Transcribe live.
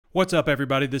What's up,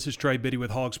 everybody? This is Trey Biddy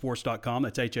with hogsports.com.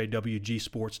 That's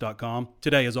HAWGsports.com.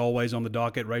 Today, as always, on the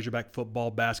docket, Razorback football,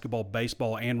 basketball,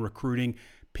 baseball, and recruiting.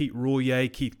 Pete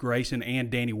Roulier, Keith Grayson, and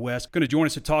Danny West going to join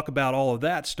us to talk about all of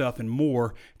that stuff and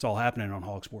more. It's all happening on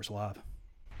Hog Sports Live.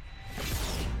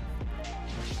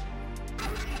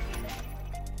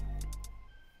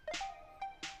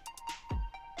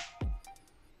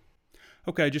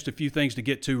 Okay, just a few things to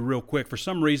get to real quick. For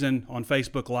some reason on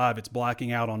Facebook Live, it's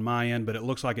blacking out on my end, but it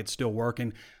looks like it's still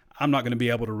working. I'm not going to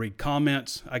be able to read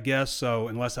comments, I guess, so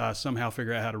unless I somehow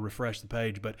figure out how to refresh the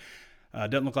page, but it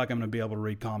doesn't look like I'm going to be able to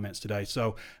read comments today.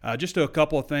 So just a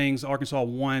couple of things. Arkansas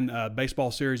won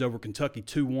baseball series over Kentucky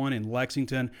 2-1 in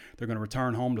Lexington. They're going to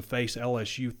return home to face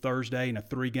LSU Thursday in a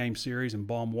 3-game series in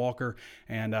Baum Walker.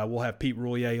 And we'll have Pete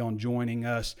Roulier on joining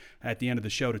us at the end of the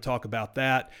show to talk about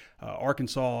that.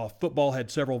 Arkansas football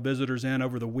had several visitors in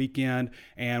over the weekend.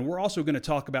 And we're also going to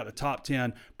talk about the top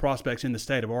 10 prospects in the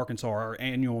state of Arkansas, our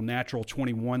annual Natural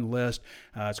 21 list.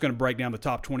 It's going to break down the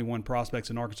top 21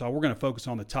 prospects in Arkansas. We're going to focus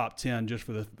on the top 10 just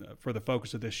for the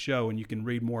focus of this show, and you can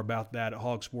read more about that at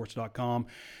hogsports.com.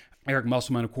 Eric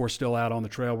Musselman, of course, still out on the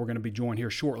trail. We're going to be joined here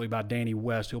shortly by Danny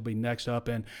West. He'll be next up.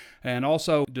 And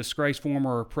also, disgraced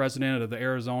former president of the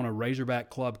Arizona Razorback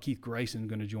Club, Keith Grayson, is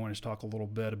going to join us, talk a little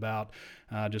bit about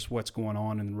just what's going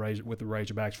on with the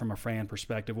Razorbacks from a fan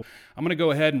perspective. I'm going to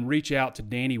go ahead and reach out to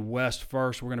Danny West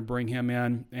first. We're going to bring him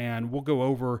in, and we'll go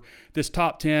over this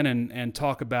top 10 and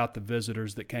talk about the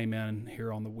visitors that came in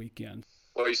here on the weekend.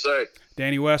 What do you say?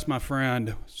 Danny West, my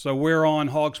friend. So we're on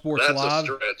Hog Sports Live. That's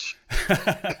a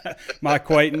stretch. My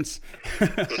acquaintance.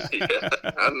 Yeah,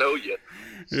 I know you.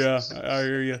 Yeah, I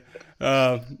hear you.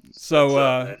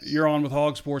 You're on with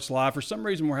Hog Sports Live. For some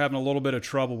reason, we're having a little bit of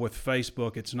trouble with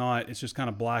Facebook. It's just kind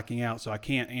of blacking out, so I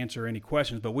can't answer any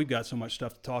questions. But we've got so much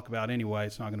stuff to talk about anyway.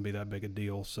 It's not going to be that big a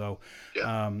deal. So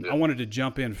I wanted to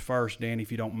jump in first, Danny,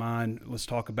 if you don't mind. Let's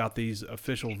talk about these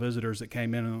official visitors that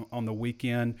came in on the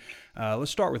weekend.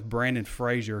 Let's start with Brandon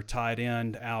Frazier, tight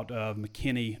end out of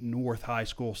McKinney North High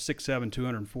School, 6'7",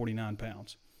 249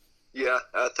 pounds. Yeah,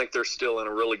 I think they're still in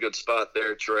a really good spot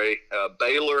there, Trey.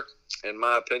 Baylor, in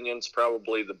my opinion, is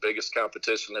probably the biggest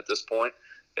competition at this point.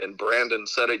 And Brandon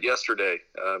said it yesterday,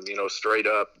 straight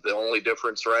up. The only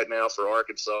difference right now for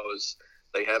Arkansas is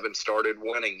they haven't started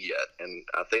winning yet. And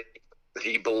I think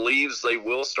he believes they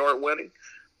will start winning.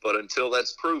 But until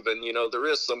that's proven, there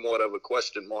is somewhat of a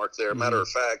question mark there. Matter of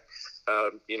fact,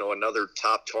 another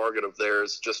top target of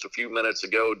theirs just a few minutes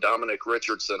ago, Dominic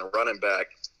Richardson, a running back,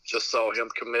 just saw him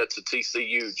commit to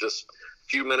TCU just a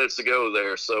few minutes ago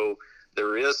there. So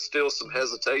there is still some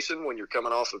hesitation when you're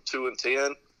coming off of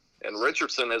 2-10. And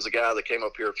Richardson is a guy that came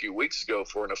up here a few weeks ago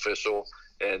for an official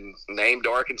and named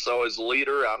Arkansas as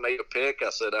leader. I made a pick.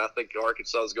 I said, I think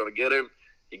Arkansas is going to get him.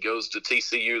 He goes to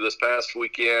TCU this past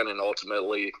weekend, and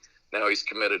ultimately now he's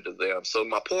committed to them. So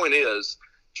my point is,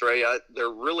 Trey, they're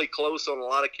really close on a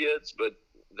lot of kids, but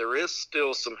there is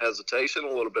still some hesitation, a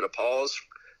little bit of pause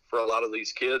for a lot of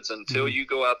these kids until you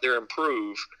go out there and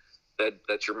prove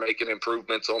that you're making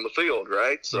improvements on the field,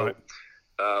 right? So, right.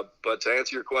 But to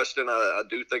answer your question, I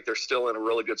do think they're still in a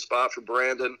really good spot for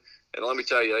Brandon. And let me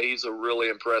tell you, he's a really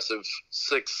impressive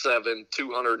 6'7",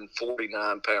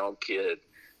 249-pound kid.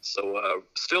 So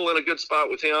still in a good spot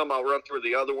with him. I'll run through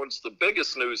the other ones. The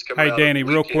biggest news coming out Hey, Danny, of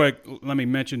the real weekend, quick, let me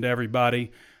mention to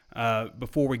everybody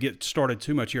before we get started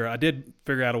too much here, I did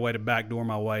figure out a way to backdoor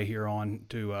my way here on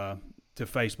to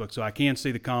Facebook, so I can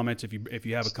see the comments. If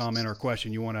you have a comment or a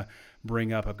question you want to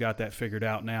bring up, I've got that figured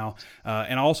out now.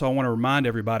 And also, I want to remind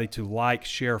everybody to like,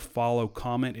 share, follow,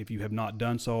 comment if you have not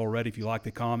done so already. If you like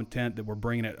the content that we're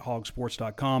bringing at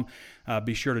hogsports.com,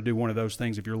 be sure to do one of those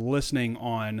things. If you're listening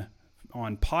on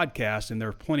podcasts, and there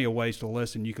are plenty of ways to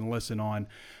listen. You can listen on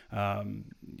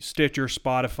Stitcher,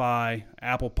 Spotify,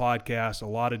 Apple Podcasts, a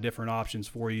lot of different options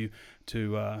for you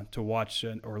to watch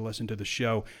or listen to the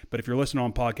show. But if you're listening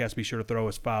on podcasts, be sure to throw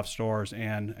us 5 stars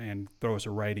and throw us a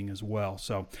rating as well.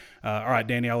 So, all right,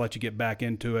 Danny, I'll let you get back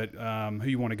into it. Who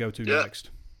you want to go to next?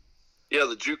 Yeah,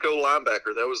 the JUCO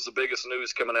linebacker. That was the biggest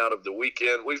news coming out of the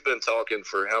weekend. We've been talking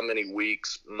for how many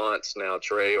weeks, months now,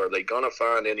 Trey? Are they going to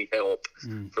find any help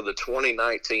for the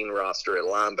 2019 roster at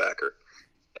linebacker?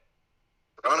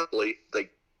 Ironically, they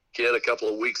get a couple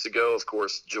of weeks ago, of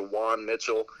course, Jawan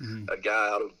Mitchell, a guy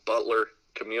out of Butler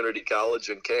Community College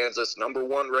in Kansas, number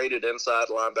 1 rated inside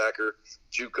linebacker,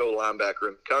 JUCO linebacker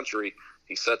in the country.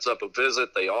 He sets up a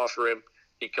visit. They offer him.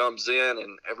 He comes in,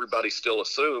 and everybody still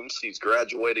assumes he's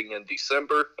graduating in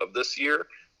December of this year,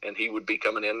 and he would be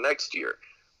coming in next year.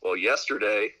 Well,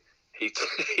 yesterday, he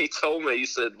told me, he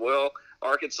said, well,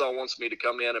 Arkansas wants me to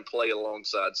come in and play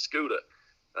alongside Scooter.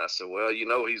 And I said, well,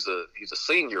 he's a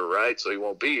senior, right? So he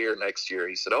won't be here next year.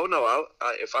 He said, oh, no,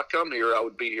 if I come here, I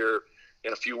would be here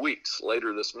in a few weeks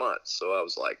later this month. So I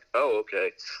was like, oh,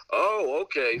 okay. Oh,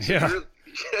 okay. So Yeah.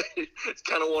 It's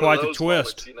kind of one Quite of those the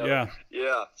twist. moments, Yeah.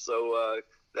 Yeah. So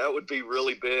that would be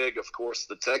really big. Of course,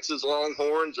 the Texas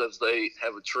Longhorns, as they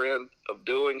have a trend of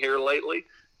doing here lately,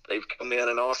 they've come in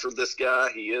and offered this guy.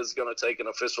 He is going to take an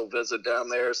official visit down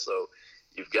there. So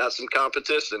you've got some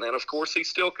competition. And, of course, he's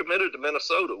still committed to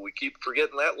Minnesota. We keep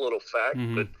forgetting that little fact.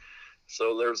 Mm-hmm. But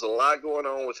so there's a lot going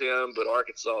on with him, but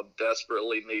Arkansas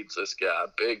desperately needs this guy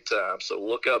big time. So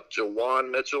look up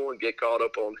Jawan Mitchell and get caught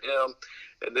up on him.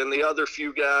 And then the other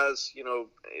few guys,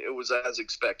 it was as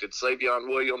expected. Savion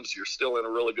Williams, you're still in a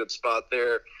really good spot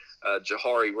there.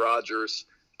 Jahari Rogers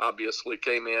obviously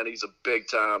came in. He's a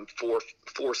big-time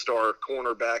four-star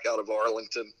cornerback out of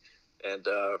Arlington. And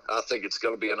I think it's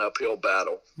going to be an uphill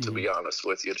battle, to be honest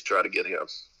with you, to try to get him.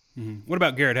 Mm-hmm. What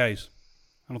about Garrett Hayes?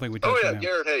 I don't think we touched on him.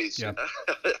 Garrett Hayes. Yeah.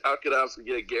 How could I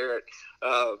forget Garrett?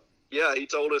 He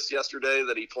told us yesterday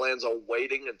that he plans on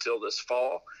waiting until this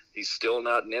fall. He's still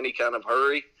not in any kind of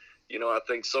hurry. I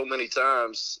think so many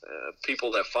times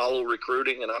people that follow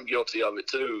recruiting, and I'm guilty of it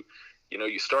too,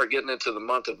 you start getting into the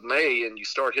month of May and you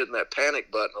start hitting that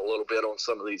panic button a little bit on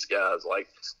some of these guys. Like,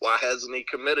 why hasn't he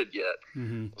committed yet?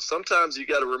 Mm-hmm. Well, sometimes you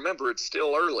got to remember it's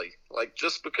still early. Like,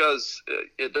 just because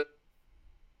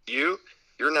you're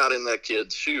not in that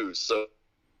kid's shoes. So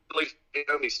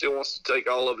he still wants to take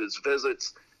all of his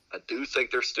visits. I do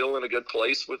think they're still in a good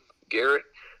place with Garrett.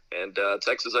 And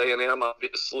Texas A&M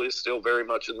obviously is still very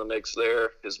much in the mix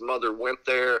there. His mother went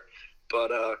there.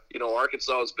 But,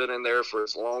 Arkansas has been in there for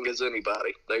as long as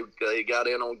anybody. They got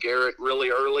in on Garrett really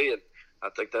early, and I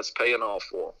think that's paying off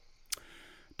for them.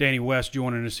 Danny West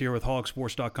joining us here with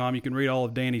hogsports.com. You can read all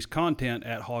of Danny's content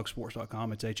at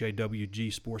hogsports.com. It's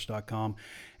HAWGsports.com,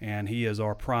 and he is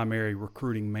our primary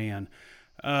recruiting man.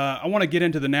 I want to get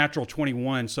into the Natural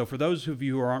 21. So for those of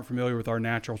you who aren't familiar with our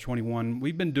Natural 21,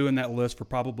 we've been doing that list for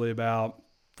probably about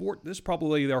this is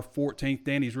probably our 14th.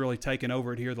 Danny's really taken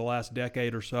over it here the last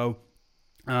decade or so.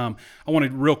 I want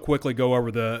to real quickly go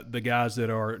over the guys that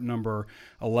are number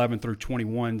 11 through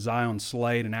 21. Zion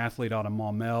Slade, an athlete out of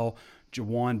Maumelle.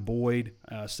 Jawan Boyd,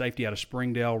 safety out of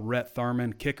Springdale. Rhett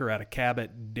Thurman, kicker out of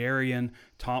Cabot. Darian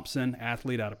Thompson,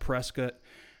 athlete out of Prescott.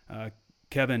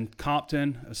 Kevin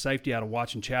Compton, a safety out of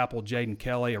Watson Chapel. Jaden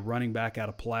Kelly, a running back out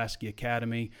of Pulaski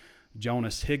Academy.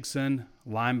 Jonas Higson,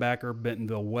 linebacker,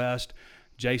 Bentonville West.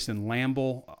 Jason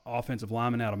Lamble, offensive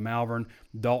lineman out of Malvern.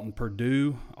 Dalton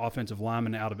Purdue, offensive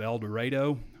lineman out of El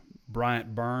Dorado.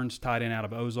 Bryant Burns, tight end out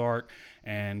of Ozark.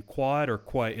 And Quade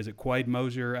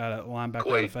Mosier, out of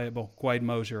linebacker out of Fayetteville? Quade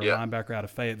Mosier, a linebacker out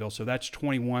of Fayetteville. So that's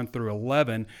 21 through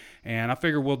 11. And I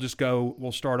figure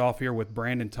we'll start off here with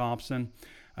Brandon Thomas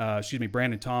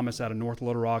out of North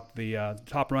Little Rock, the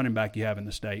top running back you have in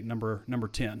the state, number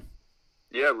 10.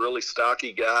 Yeah, really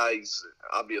stocky guy. He's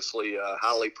obviously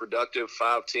highly productive,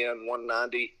 5'10",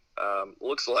 190.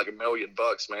 Looks like $1 million,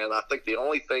 man. I think the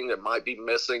only thing that might be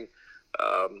missing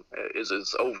is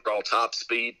his overall top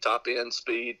end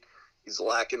speed. He's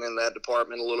lacking in that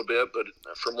department a little bit, but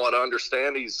from what I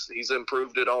understand, he's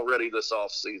improved it already this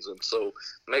offseason. So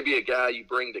maybe a guy you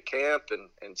bring to camp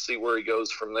and see where he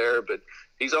goes from there. But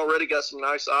he's already got some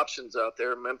nice options out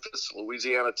there. Memphis,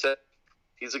 Louisiana Tech.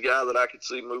 He's a guy that I could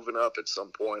see moving up at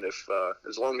some point. If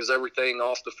as long as everything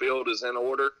off the field is in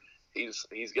order,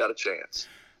 he's got a chance.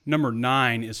 Number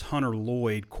 9 is Hunter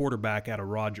Lloyd, quarterback out of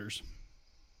Rogers.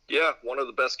 Yeah, one of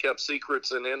the best kept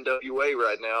secrets in NWA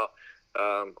right now,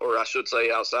 or I should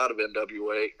say outside of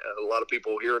NWA. A lot of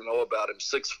people here know about him.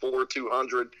 6'4",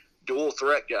 200, dual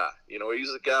threat guy.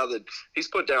 He's a guy that he's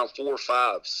put down 4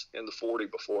 5s in the 40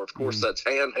 before. Of course, that's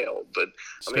handheld, but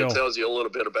it tells you a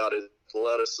little bit about his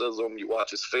athleticism. You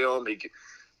watch his film.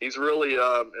 He's really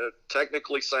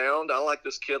technically sound. I like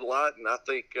this kid a lot, and I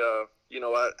think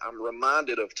I'm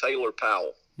reminded of Taylor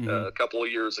Powell a couple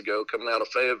of years ago coming out of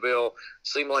Fayetteville.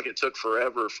 Seemed like it took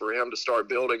forever for him to start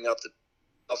building up the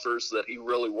offers that he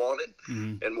really wanted.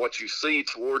 And what you see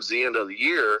towards the end of the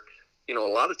year, a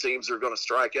lot of teams are going to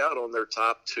strike out on their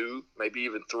top 2, maybe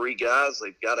even 3 guys.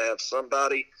 They've got to have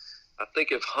somebody. I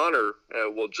think if Hunter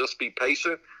will just be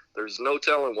patient, there's no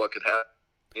telling what could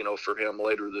happen, for him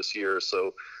later this year.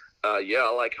 So, I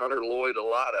like Hunter Lloyd a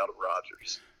lot out of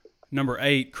Rogers. Number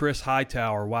 8, Chris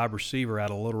Hightower, wide receiver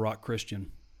out of Little Rock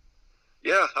Christian.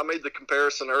 Yeah, I made the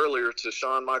comparison earlier to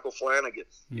Sean Michael Flanagan,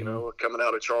 coming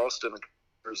out of Charleston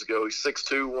years ago. He's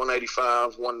 6'2",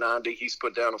 185, 190. He's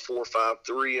put down a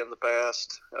 4.53 in the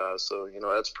past. So,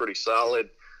 that's pretty solid.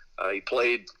 He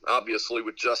played, obviously,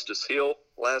 with Justice Hill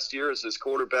last year as his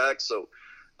quarterback. So,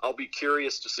 I'll be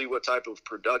curious to see what type of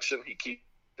production he keeps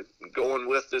going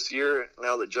with this year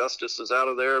now that Justice is out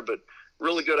of there. But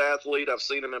really good athlete. I've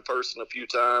seen him in person a few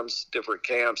times, different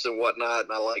camps and whatnot,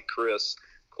 and I like Chris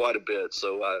quite a bit.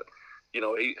 So,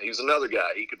 he's another guy.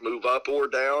 He could move up or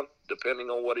down depending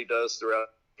on what he does throughout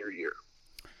your year.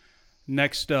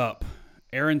 Next up,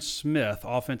 Aaron Smith,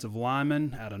 offensive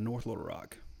lineman out of North Little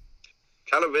Rock.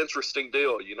 Kind of interesting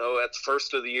deal. At the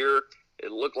first of the year,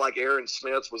 it looked like Aaron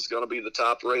Smith was going to be the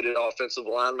top-rated offensive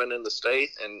lineman in the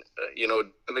state. And,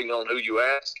 depending on who you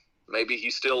ask, maybe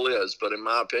he still is. But in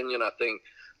my opinion, I think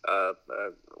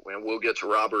and we'll get to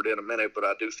Robert in a minute, but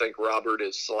I do think Robert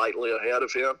is slightly ahead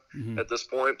of him at this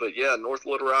point. But, yeah, North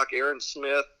Little Rock, Aaron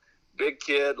Smith, big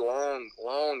kid,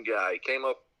 long guy. He came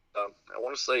up, I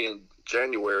want to say in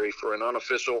January for an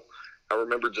unofficial. I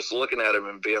remember just looking at him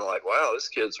and being like, wow, this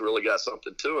kid's really got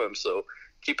something to him. So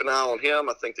keep an eye on him.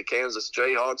 I think the Kansas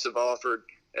Jayhawks have offered,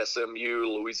 SMU,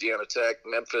 Louisiana Tech,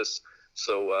 Memphis.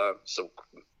 So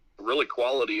really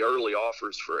quality early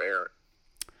offers for Aaron.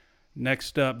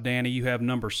 Next up, Danny, you have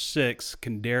number 6,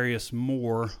 Kendarius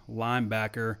Moore,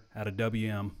 linebacker out of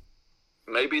WM.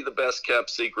 Maybe the best kept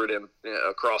secret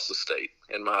across the state,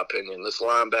 in my opinion. This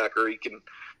linebacker, he can,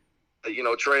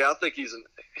 Trey, I think he's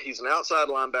an outside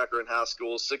linebacker in high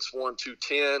school, 6'1",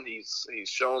 210. He's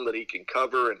shown that he can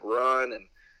cover and run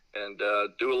and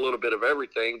do a little bit of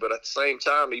everything. But at the same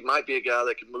time, he might be a guy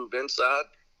that can move inside.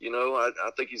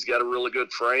 I think he's got a really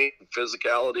good frame and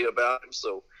physicality about him.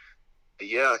 So,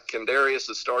 yeah, Kendarius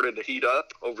has started to heat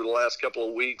up over the last couple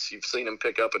of weeks. You've seen him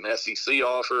pick up an SEC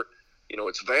offer.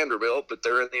 It's Vanderbilt, but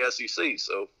they're in the SEC.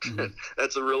 So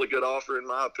that's a really good offer in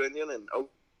my opinion. And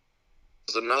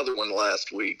was another one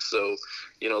last week. So,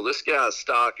 this guy's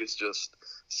stock is just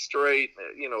straight,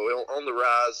 on the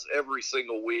rise every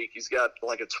single week. He's got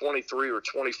like a 23 or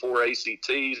 24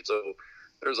 ACT. So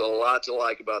there's a lot to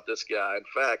like about this guy. In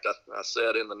fact, I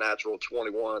said in the Natural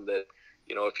 21 that,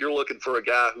 if you're looking for a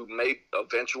guy who may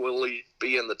eventually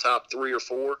be in the top 3 or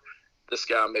 4, this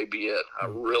guy may be it. I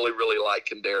really, really like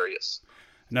Kendarius.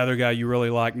 Another guy you really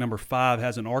like, number 5,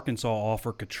 has an Arkansas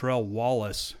offer, Cottrell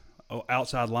Wallace,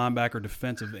 outside linebacker,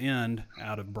 defensive end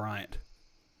out of Bryant.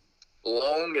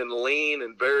 Long and lean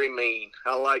and very mean.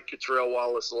 I like Cottrell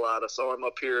Wallace a lot. I saw him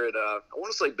up here at, I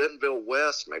want to say Bentonville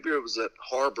West. Maybe it was at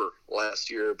Harbor last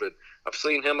year, but I've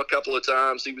seen him a couple of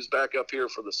times. He was back up here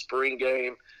for the spring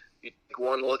game. You take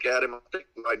one look at him, I think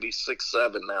he might be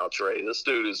 6'7" now, Trey. This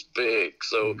dude is big.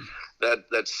 So that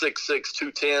 6'6",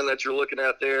 210 that you're looking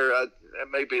at there, that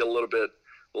may be a little bit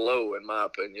low in my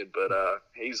opinion, but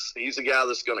he's a guy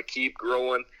that's going to keep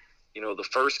growing. The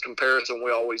first comparison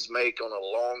we always make on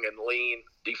a long and lean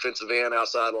defensive end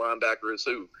outside linebacker is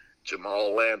who?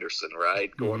 Jamal Anderson,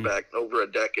 right? Going back over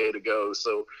a decade ago.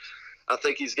 So I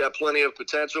think he's got plenty of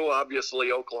potential.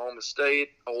 Obviously, Oklahoma State,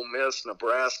 Ole Miss,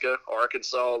 Nebraska,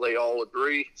 Arkansas, they all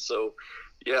agree. So,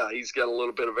 yeah, he's got a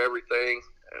little bit of everything.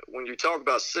 When you talk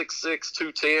about 6'6",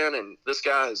 210, and this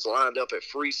guy is lined up at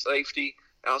free safety,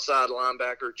 outside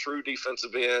linebacker, true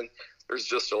defensive end, there's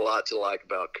just a lot to like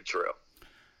about Cottrell.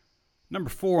 Number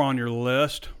 4 on your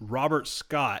list, Robert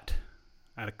Scott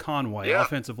out of Conway,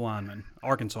 offensive lineman,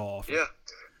 Arkansas offer. Yeah.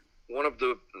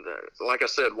 Like I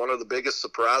said, one of the biggest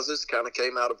surprises, kind of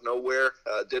came out of nowhere.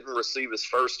 Didn't receive his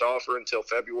first offer until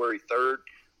February 3rd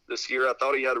this year. I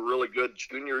thought he had a really good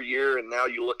junior year, and now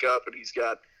you look up and he's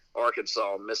got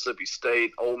Arkansas, Mississippi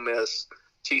State, Ole Miss,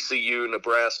 TCU,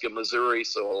 Nebraska, Missouri.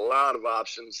 So a lot of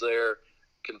options there.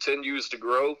 Continues to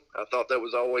grow. I thought that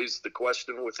was always the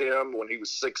question with him when he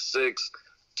was 6'6",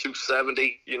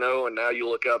 270, and now you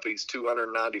look up, he's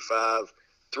 295,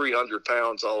 300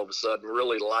 pounds all of a sudden,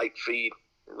 really light feet,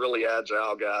 really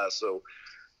agile guy. So,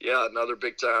 yeah, another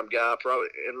big-time guy. Probably,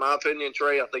 in my opinion,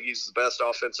 Trey, I think he's the best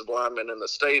offensive lineman in the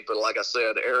state. But like I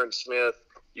said, Aaron Smith,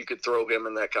 you could throw him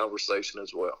in that conversation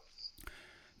as well.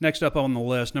 Next up on the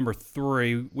list, number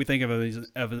 3, we think of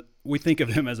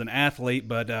him as an athlete,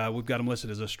 but we've got him listed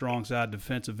as a strong side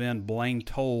defensive end, Blaine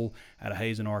Toll out of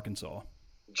Hazen, Arkansas.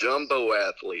 Jumbo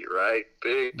athlete, right?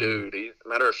 Big dude.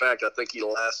 Matter of fact, I think he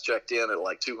last checked in at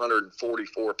like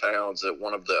 244 pounds at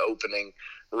one of the opening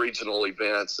regional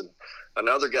events. And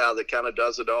another guy that kind of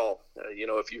does it all.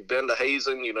 If you've been to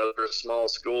Hazen, they're a small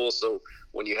school. So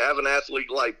when you have an athlete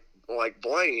like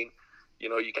Blaine,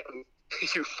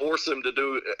 you force him to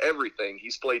do everything.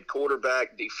 He's played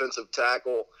quarterback, defensive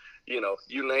tackle,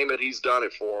 you name it, he's done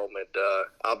it for him. And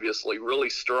obviously really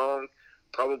strong.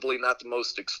 Probably not the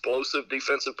most explosive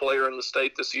defensive player in the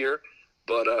state this year,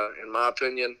 but in my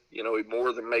opinion, he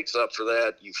more than makes up for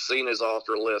that. You've seen his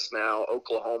offer list now: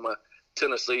 Oklahoma,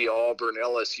 Tennessee, Auburn,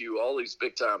 LSU, all these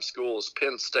big-time schools.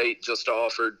 Penn State just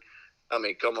offered. I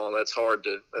mean, come on, that's hard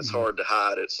to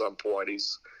hide at some point.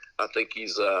 I think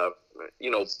he's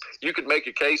you could make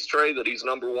a case, Trey, that he's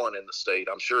number one in the state.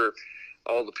 I'm sure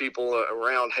all the people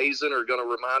around Hazen are going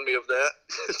to remind me of that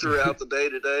throughout the day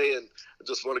today, and I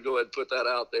just want to go ahead and put that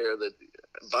out there that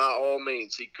by all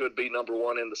means he could be number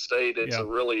one in the state. It's a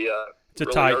really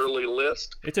tight, early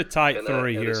list. It's a tight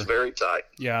three here. It's very tight.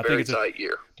 Yeah, I think it's a tight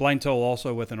year. Blaine Toll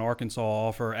also with an Arkansas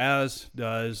offer, as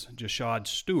does Jashad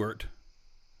Stewart,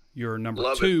 your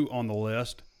number 2 on the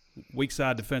list. Weak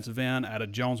side defensive end out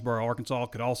of Jonesboro, Arkansas,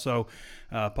 could also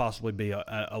possibly be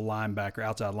a linebacker,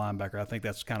 outside linebacker. I think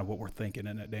that's kind of what we're thinking,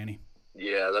 isn't it, Danny?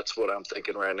 Yeah, that's what I'm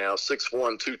thinking right now. 6'1",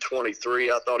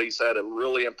 223. I thought he's had a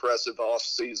really impressive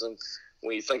offseason.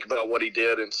 When you think about what he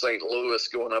did in St. Louis,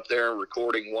 going up there and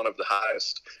recording one of the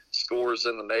highest scores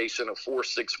in the nation, a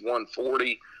 4.61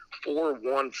 40,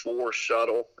 4.14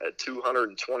 shuttle at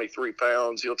 223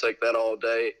 pounds. You'll take that all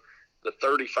day. The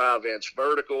 35-inch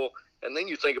vertical. And then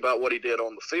you think about what he did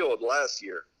on the field last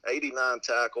year. 89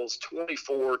 tackles,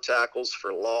 24 tackles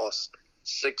for loss,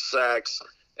 6 sacks,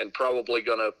 and probably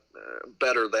going to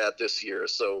better that this year.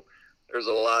 So there's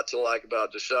a lot to like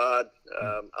about Jashad.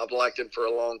 I've liked him for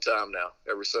a long time now,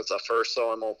 ever since I first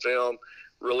saw him on film.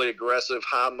 Really aggressive,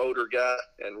 high-motor guy,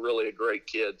 and really a great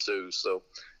kid too. So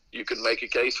you could make a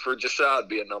case for Jashad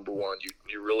being number one.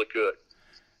 You really could.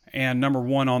 And number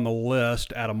 1 on the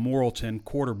list out of Morrilton,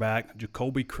 quarterback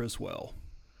Jacoby Criswell.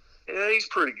 Yeah, he's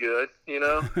pretty good,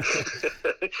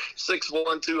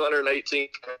 6'1", 218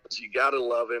 pounds. You got to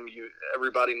love him.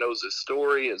 Everybody knows his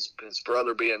story, his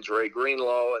brother being Dre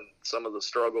Greenlaw and some of the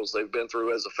struggles they've been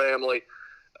through as a family.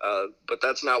 But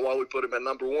that's not why we put him at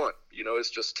number 1.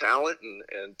 It's just talent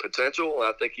and potential.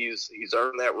 I think he's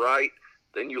earned that right.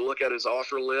 Then you look at his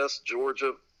offer list: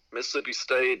 Georgia, Mississippi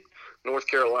State, North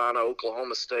Carolina,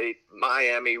 Oklahoma State,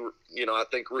 Miami, I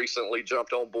think recently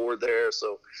jumped on board there.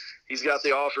 So he's got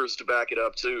the offers to back it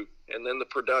up too. And then the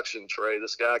production, Trey.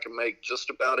 This guy can make just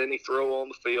about any throw on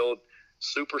the field,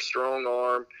 super strong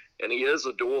arm, and he is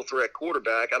a dual threat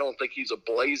quarterback. I don't think he's a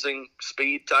blazing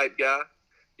speed type guy.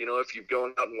 If you've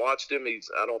gone out and watched him,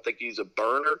 I don't think he's a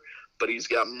burner, but he's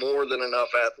got more than enough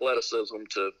athleticism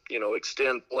to,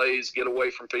 extend plays, get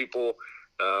away from people,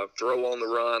 throw on the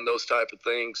run, those type of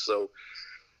things. So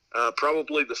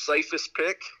probably the safest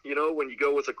pick, when you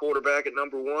go with a quarterback at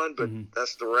number 1, but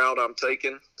that's the route I'm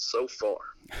taking so far.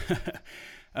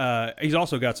 He's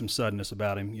also got some suddenness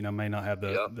about him. May not have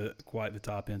the quite the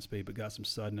top end speed, but got some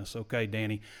suddenness. Okay,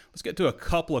 Danny, let's get to a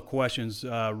couple of questions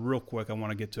real quick. I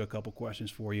want to get to a couple questions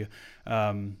for you,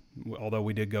 although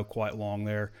we did go quite long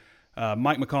there.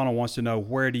 Mike McConnell wants to know,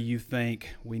 where do you think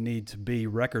we need to be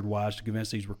record-wise to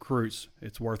convince these recruits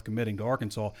it's worth committing to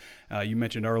Arkansas? You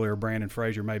mentioned earlier Brandon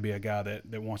Frazier may be a guy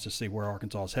that wants to see where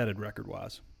Arkansas is headed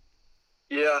record-wise.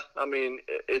 Yeah, I mean,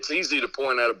 it's easy to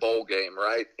point at a bowl game,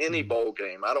 right? Any bowl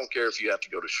game. I don't care if you have to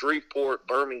go to Shreveport,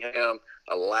 Birmingham,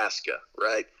 Alaska,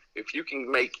 right? If you can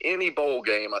make any bowl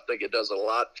game, I think it does a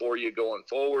lot for you going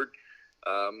forward.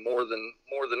 More than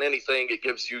anything, it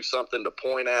gives you something to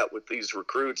point at with these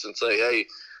recruits and say, hey,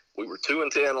 we were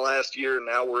 2-10 last year.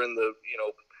 Now we're in the,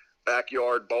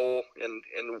 backyard bowl and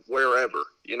wherever,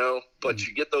 but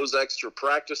you get those extra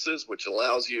practices, which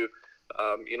allows you,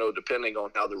 depending on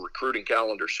how the recruiting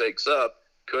calendar shakes up,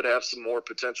 could have some more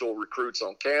potential recruits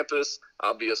on campus.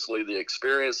 Obviously the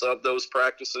experience of those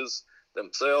practices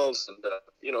themselves. And,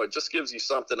 it just gives you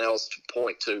something else to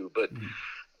point to. But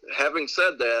having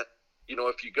said that,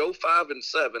 if you go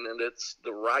 5-7 and it's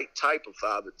the right type of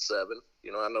 5-7,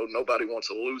 I know nobody wants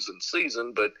a losing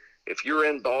season, but if you're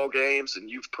in ball games and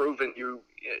you've proven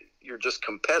you're just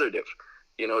competitive,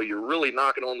 you're really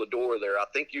knocking on the door there. I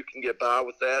think you can get by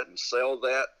with that and sell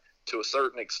that to a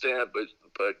certain extent.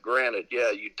 But granted,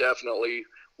 yeah, you definitely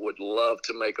would love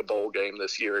to make a bowl game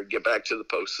this year and get back to the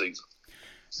postseason.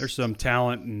 There's some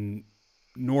talent in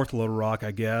North Little Rock,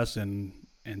 I guess, and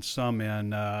some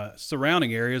in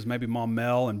surrounding areas, maybe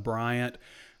Maumelle and Bryant,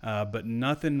 but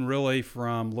nothing really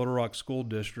from Little Rock School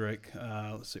District.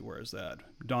 Let's see, where is that?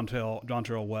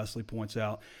 Dontrell Wesley points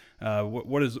out.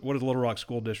 What does Little Rock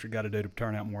School District got to do to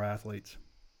turn out more athletes?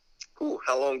 Ooh,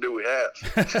 how long do we have?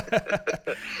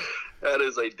 That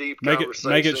is a deep conversation.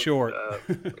 Make it short.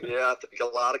 Yeah, I think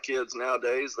a lot of kids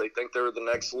nowadays, they think they're the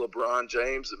next LeBron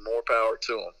James, and more power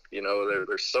to them.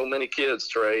 There's so many kids,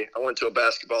 Trey. I went to a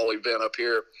basketball event up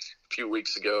here a few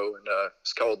weeks ago, and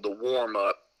it's called the Warm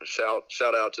Up. Shout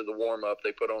out to the Warm Up.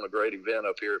 They put on a great event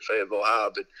up here at Fayetteville High.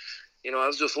 But, I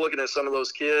was just looking at some of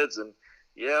those kids, and,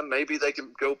 yeah, maybe they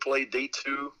can go play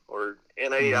D2 or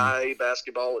NAIA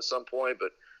basketball at some point,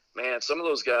 but man, some of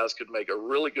those guys could make a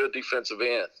really good defensive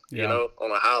end, Yeah. you know,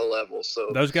 on a high level. So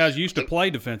Those guys used to play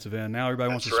defensive end. Now everybody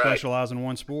wants to specialize in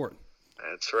one sport.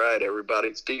 That's right.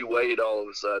 Everybody's D-Wade all of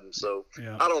a sudden. So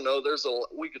Yeah. I don't know.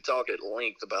 We could talk at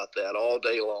length about that all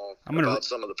day long about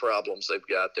some of the problems they've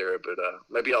got there. But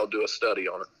maybe I'll do a study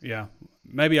on it. Yeah.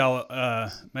 Maybe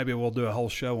we'll do a whole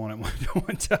show on it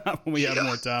one time when we have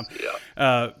more time.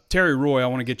 Yeah. Terry Roy, I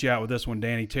want to get you out with this one,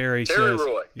 Danny. Terry says,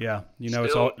 Roy. Yeah,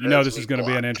 this is going to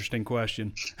be an interesting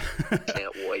question.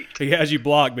 Can't wait. He has you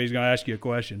blocked, but he's going to ask you a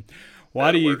question.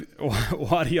 Why do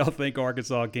y'all think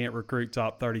Arkansas can't recruit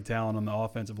top 30 talent on the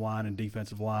offensive line and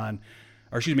defensive line,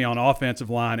 on offensive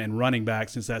line and running back,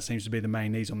 since that seems to be the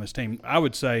main needs on this team? I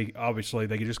would say, obviously,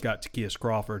 they just got Takias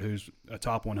Crawford, who's a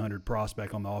top 100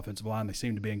 prospect on the offensive line. They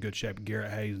seem to be in good shape with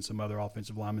Garrett Hayes and some other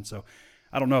offensive linemen. So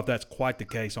I don't know if that's quite the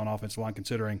case on offensive line,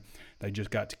 considering they just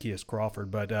got Takias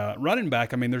Crawford. But running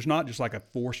back, I mean, there's not just like a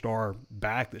 4-star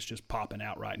back that's just popping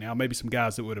out right now. Maybe some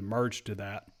guys that would emerge to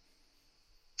that.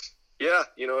 Yeah,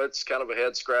 it's kind of a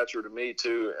head scratcher to me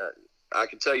too. I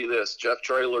can tell you this: Jeff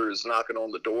Traylor is knocking on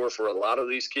the door for a lot of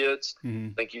these kids. Mm-hmm.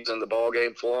 I think he's in the ball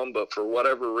game for them, but for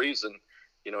whatever reason,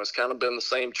 it's kind of been the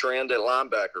same trend at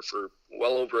linebacker for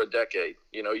well over a decade.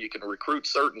 You can recruit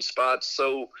certain spots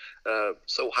so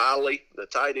highly. The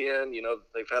tight end,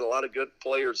 they've had a lot of good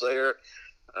players there.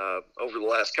 Over the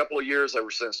last couple of years, ever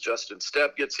since Justin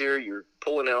Stepp gets here, you're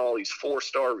pulling in all these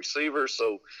 4-star receivers.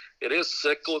 So it is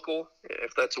cyclical,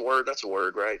 if that's a word. That's a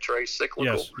word, right, Trey?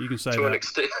 Cyclical. Yes, you can say to that. An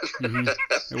extent.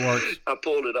 Mm-hmm. It works. I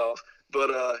pulled it off. But,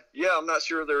 I'm not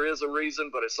sure there is a reason.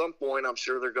 But at some point, I'm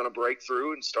sure they're going to break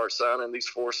through and start signing these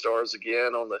 4-stars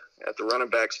again at the running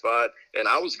back spot. And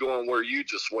I was going where you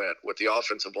just went with the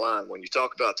offensive line. When you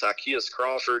talk about Takias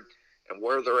Crawford and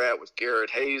where they're at with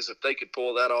Garrett Hayes, if they could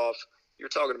pull that off, you're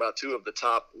talking about two of the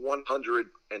top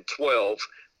 112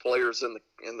 players in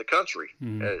the country,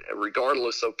 mm-hmm.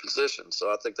 Regardless of position.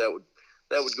 So I think that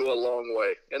would go a long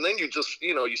way. And then you just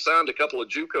you signed a couple of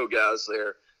JUCO guys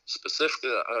there,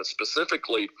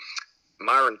 specifically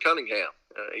Myron Cunningham.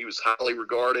 He was highly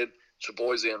regarded.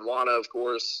 Chibozie Nwana, of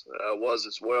course, was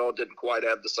as well. Didn't quite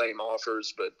have the same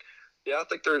offers, but yeah, I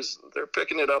think they're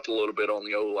picking it up a little bit on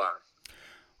the O-line.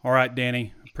 All right,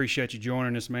 Danny. Appreciate you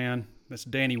joining us, man. That's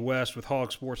Danny West with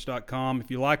hogsports.com. If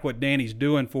you like what Danny's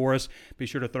doing for us, be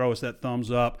sure to throw us that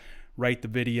thumbs up, rate the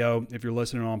video. If you're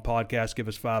listening on podcast, give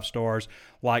us 5 stars,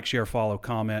 like, share, follow,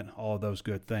 comment, all of those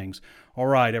good things. All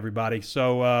right, everybody.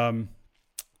 So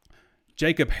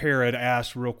Jacob Herod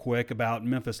asked real quick about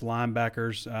Memphis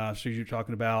linebackers. So you're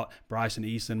talking about Bryson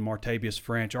Eason, Martavius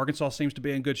French. Arkansas seems to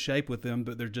be in good shape with them,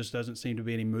 but there just doesn't seem to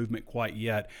be any movement quite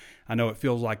yet. I know it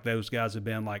feels like those guys have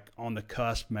been like on the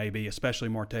cusp maybe, especially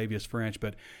Martavius French,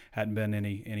 but hadn't been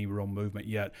any real movement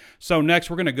yet. So next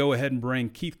we're going to go ahead and bring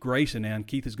Keith Grayson in.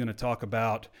 Keith is going to talk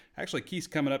about – actually, Keith's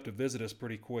coming up to visit us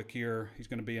pretty quick here. He's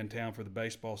going to be in town for the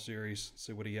baseball series.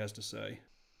 See what he has to say.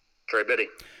 Trey Biddy.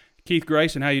 Keith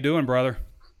Grayson, how you doing, brother?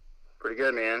 Pretty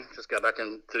good, man. Just got back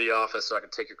into the office so I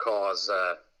could take your call. I was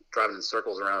driving in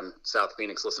circles around South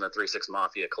Phoenix listening to 3-6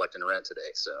 Mafia collecting rent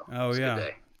today. So oh, yeah. A good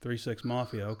day. 3-6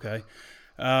 Mafia, okay.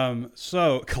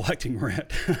 So collecting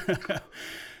rent.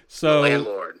 So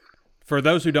landlord. For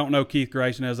those who don't know Keith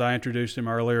Grayson, as I introduced him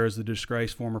earlier, is the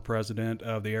disgraced former president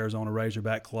of the Arizona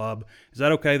Razorback Club. Is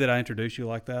that okay that I introduce you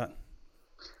like that?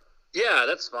 Yeah,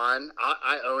 that's fine.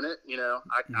 I own it.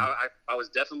 I was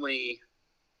definitely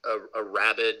a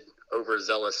rabid,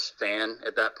 overzealous fan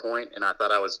at that point, and I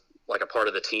thought I was like a part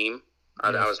of the team.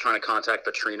 Yes. I was trying to contact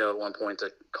Petrino at one point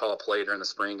to call a play during the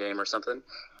spring game or something.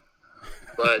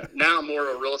 But now I'm more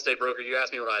of a real estate broker. You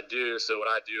asked me what I do, so what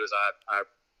I do is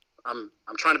I'm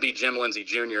trying to be Jim Lindsay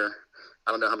Jr.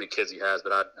 I don't know how many kids he has,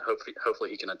 but hopefully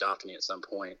he can adopt me at some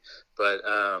point. But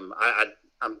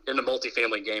I'm in the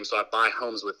multifamily game, so I buy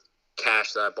homes with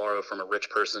cash that I borrow from a rich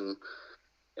person,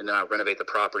 and then I renovate the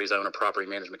properties. I own a property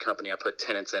management company. I put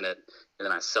tenants in it, and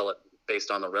then I sell it based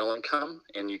on the rental income,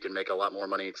 and you can make a lot more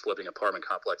money flipping apartment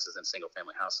complexes than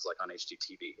single-family houses like on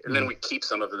HGTV. And then we keep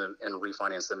some of them and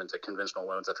refinance them into conventional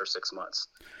loans after 6 months.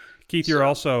 Keith, you're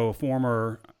also a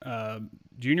former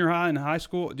junior high and high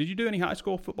school. Did you do any high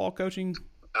school football coaching?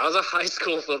 I was a high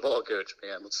school football coach,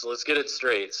 man. Let's get it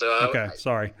straight. So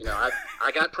sorry.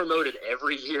 I got promoted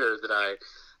every year that I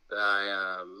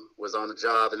was on the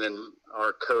job, and then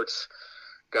our coach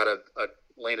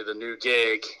landed a new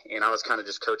gig, and I was kind of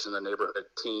just coaching the neighborhood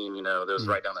team, that was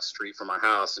right down the street from my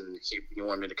house, and he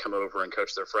wanted me to come over and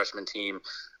coach their freshman team.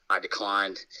 I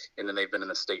declined, and then they've been in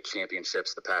the state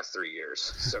championships the past 3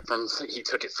 years. So he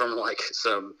took it from like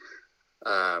some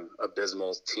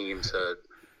abysmal team to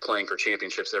playing for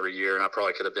championships every year, and I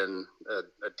probably could have been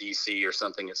a DC or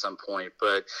something at some point.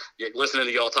 But listening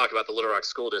to y'all talk about the Little Rock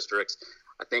school districts,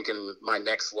 I think in my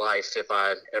next life, if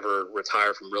I ever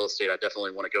retire from real estate, I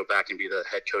definitely want to go back and be the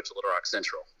head coach of Little Rock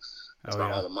Central. That's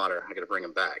my alma mater. I got to bring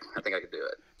him back. I think I could do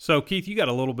it. So, Keith, you got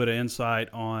a little bit of insight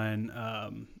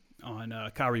on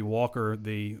Kyrie Walker,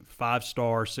 the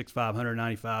 5-star, 6'5",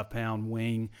 195-pound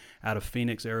wing out of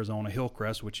Phoenix, Arizona,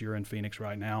 Hillcrest, which you're in Phoenix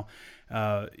right now.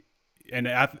 And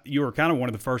you were kind of one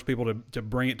of the first people to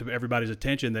bring it to everybody's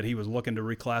attention that he was looking to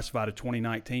reclassify to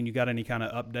 2019. You got any kind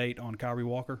of update on Kyrie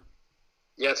Walker?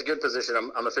 Yeah, it's a good position.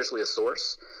 I'm officially a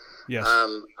source. Yes.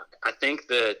 I think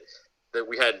that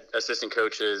we had assistant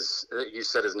coaches. You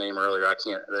said his name earlier. I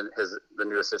can't. The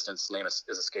new assistant's name is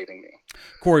escaping me.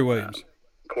 Corey Williams.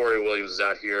 Corey Williams was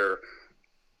out here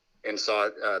and saw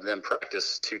them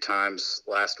practice 2 times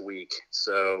last week.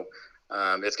 So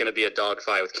it's going to be a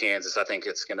dogfight with Kansas. I think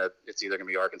it's either going to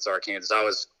be Arkansas or Kansas. I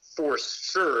was for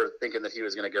sure thinking that he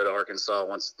was going to go to Arkansas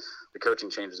once the coaching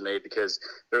change was made, because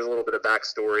there's a little bit of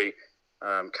backstory.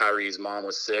 Kyrie's mom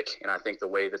was sick, and I think the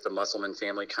way that the Musselman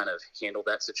family kind of handled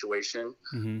that situation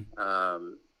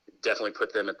definitely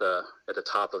put them at the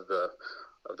top of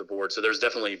the board. So there's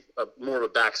definitely more of a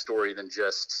backstory than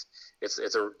just it's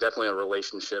definitely a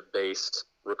relationship based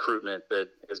recruitment that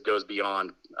goes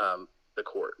beyond the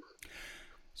court.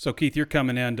 So Keith, you're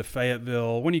coming in to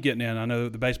Fayetteville. When are you getting in? I know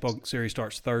the baseball series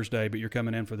starts Thursday, but you're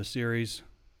coming in for the series.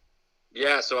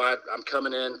 Yeah, so I'm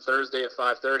coming in Thursday at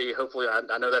 5:30. Hopefully,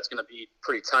 I know that's going to be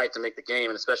pretty tight to make the game,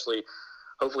 and especially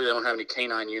hopefully they don't have any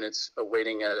canine units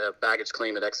awaiting at a baggage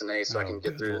claim at X&A, so I can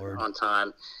get through on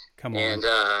time. Come on.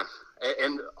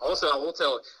 And also, I will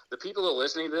tell the people that are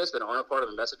listening to this that aren't a part of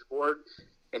the message board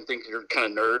and think you're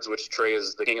kind of nerds, which Trey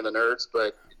is the king of the nerds,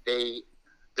 but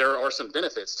there are some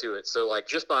benefits to it. So, like,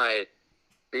 just by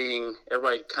being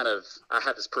everybody kind of – I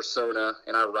have this persona,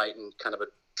 and I write in kind of a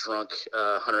drunk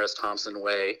Hunter S. Thompson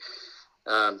way.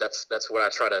 That's what I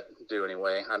try to do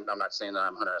anyway. I'm not saying that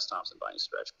I'm Hunter S. Thompson by any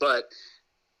stretch. But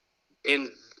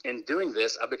in doing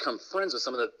this, I've become friends with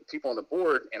some of the people on the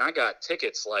board, and I got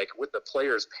tickets like with the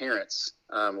players' parents,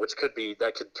 which could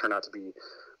turn out to be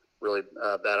really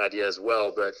a bad idea as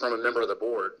well, but from a member of the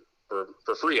board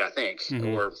for free, I think,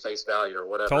 or face value or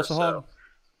whatever. Tulsa Hog?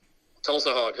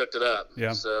 Tulsa Hog hooked it up.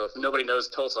 Yeah. So if nobody knows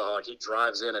Tulsa Hog, he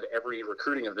drives in at every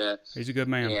recruiting event. He's a good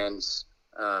man. And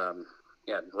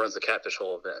runs the Catfish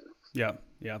Hole event.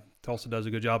 Yeah. Tulsa does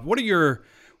a good job. What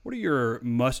are your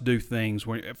must-do things?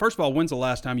 First of all, when's the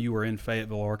last time you were in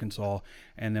Fayetteville, Arkansas?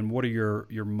 And then what are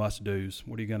your must-dos?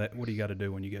 What do you got to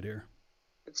do when you get here?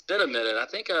 It's been a minute. I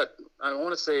think I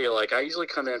want to say, like, I usually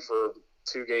come in for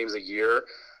 2 games a year.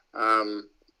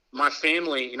 My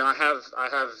family, I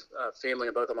have family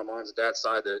on both on my mom's and dad's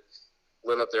side that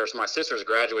live up there. So my sister's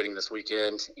graduating this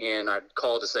weekend, and I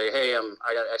called to say, hey,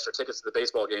 I got extra tickets to the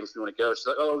baseball game if you want to go. She's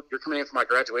like, oh, you're coming in for my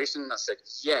graduation? And I said,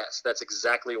 yes, that's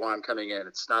exactly why I'm coming in.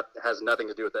 It has nothing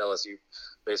to do with the LSU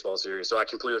baseball series. So I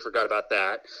completely forgot about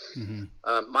that. Mm-hmm.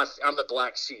 I'm the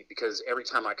black sheep because every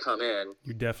time I come in,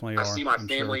 you definitely are. I see my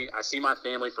family. Sure. I see my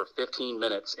family for 15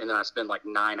 minutes, and then I spend like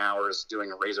 9 hours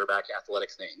doing Razorback athletic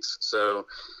things. So,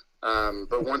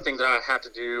 but one thing that I have to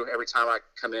do every time I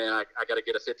come in, I got to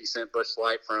get a 50-cent Busch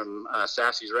Light from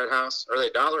Sassy's Red House. Are they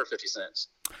 $1 or 50 cents?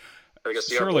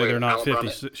 Surely they're not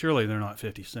 50. Surely they're not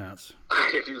 50 cents.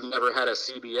 If you've never had a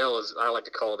CBL, as I like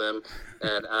to call them,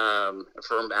 and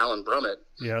from Alan Brummett.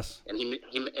 Yes. And he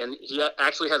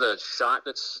actually has a shot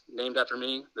that's named after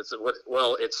me.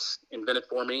 It's invented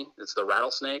for me. It's the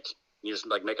rattlesnake. You just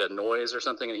like make a noise or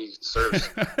something, and he serves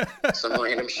some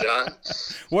random shot.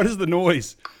 What is the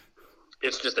noise?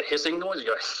 It's just a hissing noise. You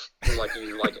go like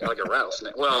a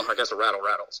rattlesnake. Well, I guess a rattle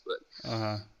rattles,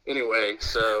 but anyway.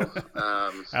 So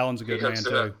Alan's a good man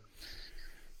too.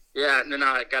 Yeah, and then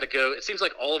I got to go. It seems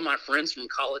like all of my friends from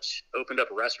college opened up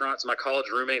restaurants. My college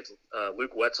roommate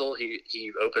Luke Wetzel,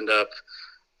 he opened up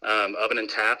Oven and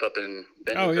Tap up in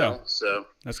Bentonville. Oh yeah, so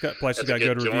that's got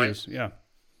good reviews. Yeah.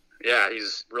 Yeah,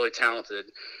 he's really talented.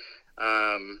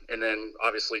 And then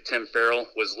obviously Tim Farrell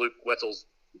was Luke Wetzel's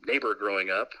neighbor growing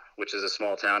up, which is a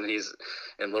small town, and he's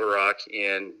in Little Rock,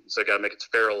 and so I got to make it to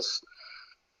Farrell's.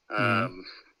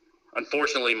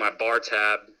 Unfortunately, my bar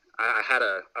tab, I had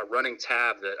a running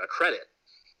tab, a credit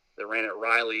that ran at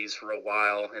Riley's for a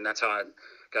while, and that's how I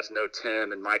got to know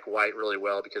Tim and Mike White really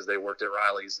well because they worked at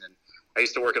Riley's. And I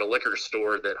used to work at a liquor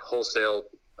store that wholesaled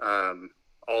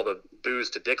all the booze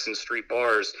to Dixon Street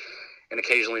bars, and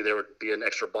occasionally there would be an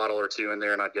extra bottle or two in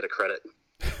there, and I'd get a credit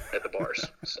at the bars.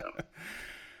 So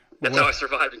that's how I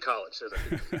survived in college.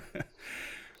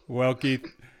 Well, Keith,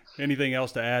 Anything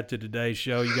else to add to today's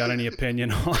show? You got any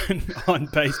opinion on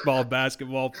baseball,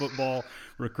 basketball, football,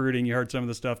 recruiting? You heard some of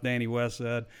the stuff Danny West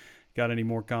said. Got any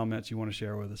more comments you want to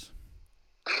share with us?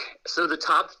 So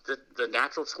the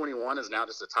natural 21 is now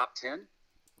just the top 10?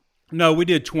 No, we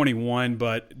did 21,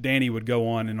 but Danny would go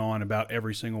on and on about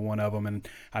every single one of them, and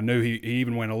I knew he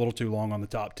even went a little too long on the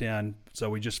top 10, so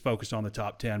we just focused on the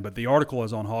top 10. But the article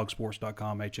is on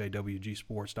hawgsports.com,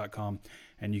 HAWGsports.com,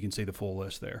 and you can see the full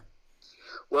list there.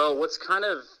 Well, what's kind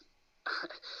of,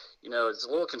 it's a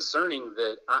little concerning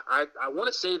that I want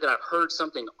to say that I've heard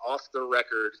something off the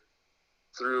record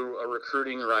through a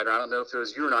recruiting writer. I don't know if it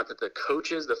was you or not, that the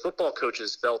football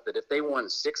coaches felt that if they won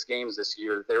 6 games this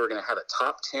year, they were going to have a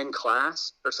top 10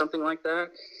 class or something like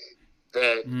that.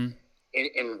 And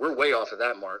we're way off of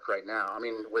that mark right now. I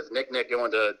mean, with Nick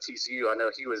going to TCU, I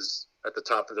know he was at the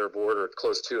top of their board or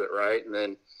close to it, right? And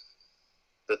then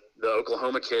the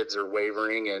Oklahoma kids are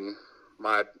wavering, and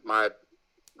my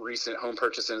recent home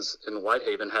purchases in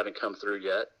Whitehaven haven't come through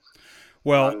yet.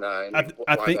 Well,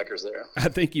 I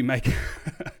think you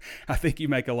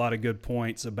make a lot of good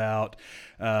points about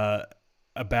where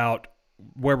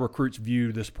recruits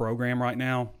view this program right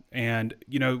now. And,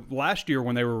 last year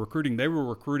when they were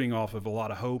recruiting off of a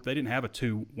lot of hope. They didn't have a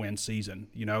 2-win season,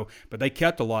 but they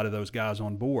kept a lot of those guys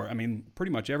on board. I mean,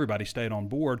 pretty much everybody stayed on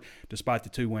board despite the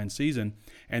 2-win season.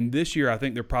 And this year I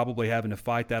think they're probably having to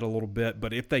fight that a little bit.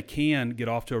 But if they can get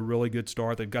off to a really good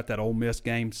start, they've got that Ole Miss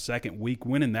game second week.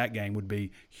 Winning that game would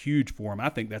be huge for them. I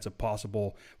think that's a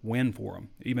possible win for them,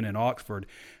 even in Oxford.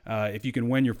 If you can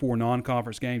win your 4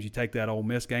 non-conference games, you take that Ole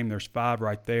Miss game, there's 5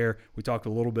 right there. We talked a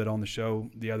little bit on the show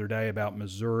the other day about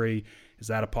Missouri. Is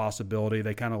that a possibility?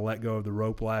 They kind of let go of the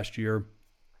rope last year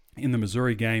in the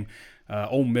Missouri game.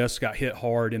 Ole Miss got hit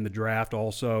hard in the draft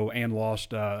also and lost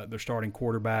their starting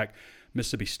quarterback.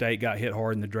 Mississippi State got hit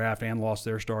hard in the draft and lost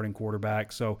their starting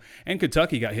quarterback. And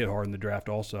Kentucky got hit hard in the draft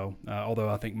also, although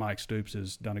I think Mike Stoops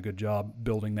has done a good job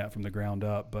building that from the ground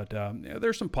up. But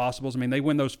there's some possibles. I mean, they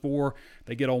win those 4,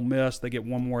 they get Ole Miss, they get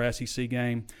one more SEC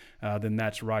game, then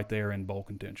that's right there in bowl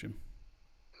contention.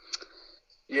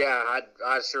 Yeah,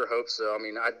 I sure hope so. I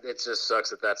mean, it just sucks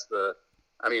that that's the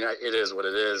 – I mean, it is what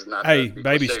it is.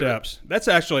 Baby steps. That's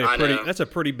actually a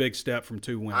pretty big step from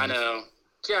 2 wins. I know.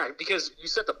 Yeah, because you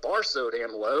set the bar so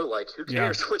damn low. Like, who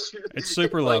cares what you – It's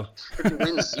super low. If you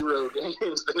win 0 games,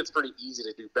 then it's pretty easy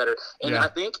to do better. And I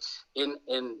think in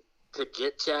to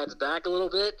get Chad's back a little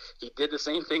bit, he did the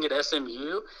same thing at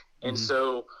SMU. And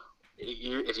so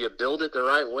if you build it the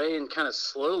right way and kind of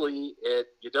slowly,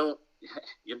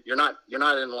 you're not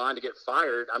in line to get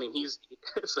fired. I mean,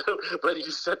 but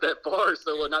he set that bar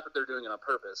so low. Not that they're doing it on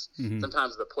purpose.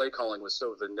 Sometimes the play calling was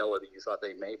so vanilla that you thought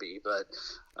they may be, but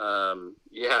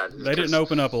they didn't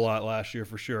open up a lot last year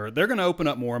for sure. They're going to open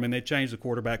up more. I mean, they changed the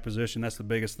quarterback position. That's the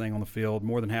biggest thing on the field.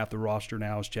 More than half the roster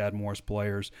now is Chad Morris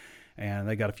players, and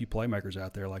they got a few playmakers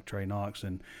out there like Trey Knox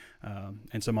and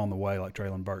some on the way like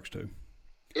Traylon Burks too.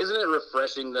 Isn't it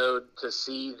refreshing though to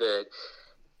see that?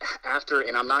 After,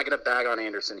 and I'm not going to bag on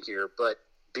Anderson here, but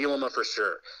Bielema for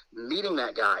sure. Meeting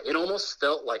that guy, it almost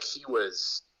felt like he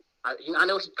was – I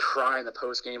know he'd cry in the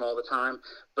postgame all the time,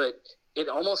 but it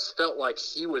almost felt like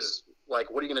he was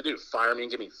like, what are you going to do, fire me and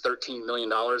give me $13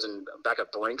 million and back a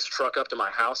Brinks truck up to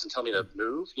my house and tell me to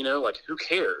move? Like, who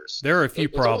cares? There are a few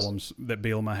problems that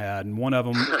Bielema had, and one of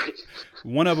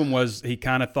them was he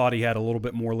kind of thought he had a little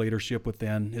bit more leadership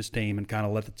within his team and kind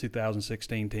of let the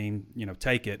 2016 team,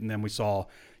 take it, and then we saw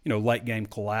 – late game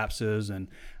collapses. And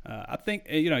I think,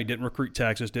 he didn't recruit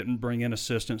Texas, didn't bring in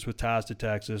assistants with ties to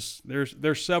Texas.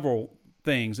 There's several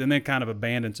things, and then kind of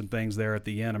abandoned some things there at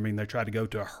the end. I mean, they tried to go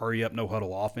to a hurry up, no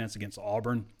huddle offense against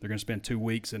Auburn. They're going to spend 2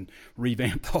 weeks and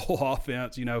revamp the whole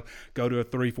offense, go to a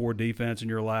 3-4 defense in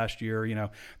your last year.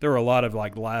 There were a lot of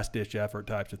like last ditch effort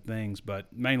types of things, but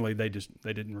mainly they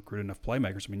didn't recruit enough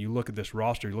playmakers. I mean, you look at this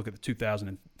roster, you look at the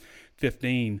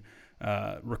 2015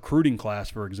 recruiting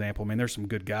class, for example. I mean, there's some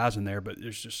good guys in there, but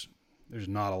there's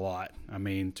not a lot. I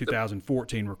mean,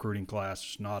 2014 recruiting class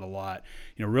is not a lot.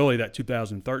 Really that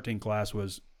 2013 class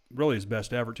was really his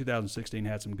best ever. 2016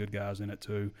 had some good guys in it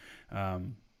too.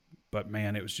 But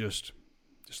man, it was just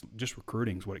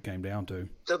recruiting is what it came down to.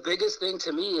 The biggest thing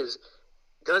to me is,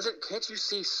 can't you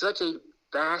see such a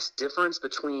vast difference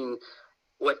between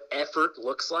what effort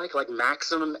looks like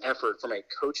maximum effort from a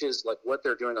coach's, like what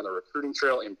they're doing on the recruiting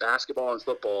trail in basketball and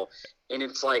football. And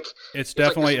it's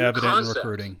definitely evident in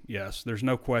recruiting. Yes. There's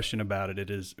no question about it. It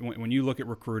is when you look at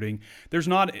recruiting, there's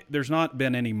not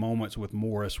been any moments with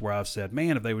Morris where I've said,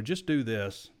 man, if they would just do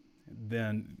this,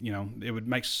 then, it would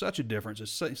make such a difference.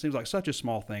 It seems like such a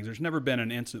small thing. There's never been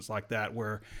an instance like that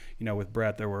where, with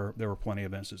Brett, there were plenty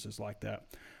of instances like that.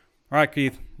 All right,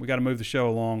 Keith, we got to move the show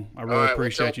along. I really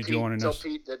appreciate you joining us.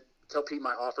 Tell Pete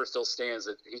my offer still stands,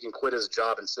 that he can quit his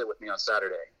job and sit with me on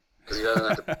Saturday because he doesn't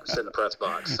have to sit in the press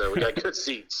box. So we got good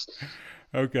seats.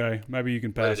 Okay, maybe you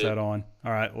can pass that on.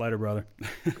 All right, later, brother.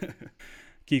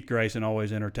 Keith Grayson,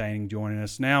 always entertaining, joining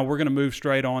us. Now we're going to move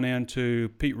straight on into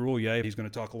Pete Roulier. He's going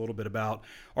to talk a little bit about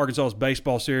Arkansas's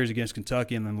baseball series against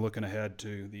Kentucky and then looking ahead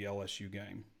to the LSU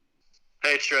game.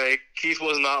 Hey, Trey, Keith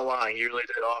was not lying. He really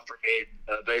did offer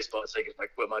me a baseball ticket if I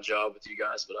quit my job with you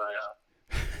guys,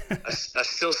 but I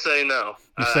still say no.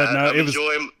 You said no? It was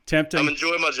tempting? I'm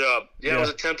enjoying my job. Yeah, it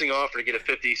was a tempting offer to get a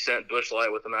 50-cent Busch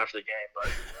Light with them after the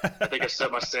game, but I think I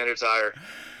set my standards higher.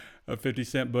 A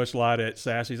 50-cent Busch Light at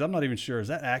Sassy's. I'm not even sure. Is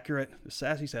that accurate?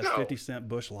 Sassy's has 50-cent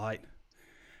Busch Light.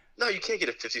 No, you can't get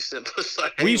a 50-cent Busch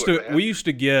Light anywhere, we used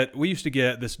to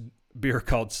get this beer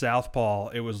called Southpaw.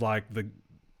 It was like the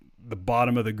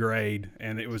bottom of the grade,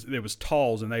 and it was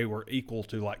talls, and they were equal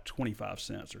to like 25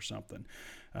 cents or something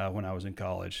when I was in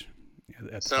college.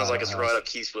 Sounds like it's right up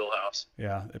Keith's wheelhouse.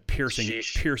 Yeah, a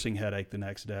piercing headache the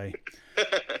next day.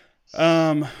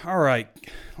 All right,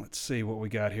 let's see what we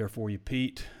got here for you,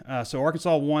 Pete. So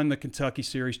Arkansas won the Kentucky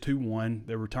series 2-1.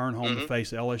 They return home to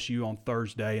face LSU on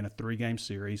Thursday in a 3-game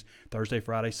series, Thursday,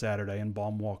 Friday, Saturday in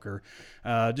Baum Walker.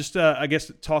 I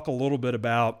guess, talk a little bit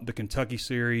about the Kentucky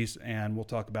series, and we'll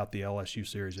talk about the LSU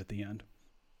series at the end.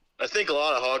 I think a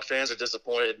lot of Hog fans are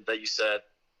disappointed that you said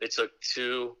they took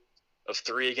 2 of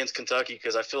 3 against Kentucky,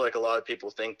 because I feel like a lot of people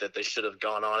think that they should have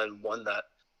gone on and won that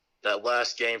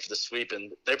last game for the sweep,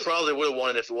 and they probably would have won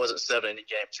it if it wasn't 7 inning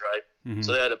games, right? Mm-hmm.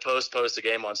 So they had to post the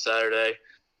game on Saturday,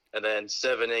 and then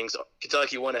 7 innings.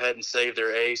 Kentucky went ahead and saved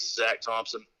their ace, Zach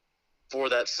Thompson, for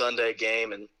that Sunday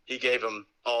game, and he gave them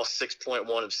all 6.1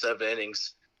 of 7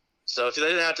 innings. So if they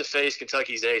didn't have to face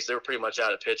Kentucky's ace, they were pretty much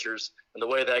out of pitchers. And the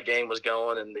way that game was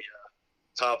going in the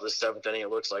top of the 7th inning, it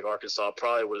looks like Arkansas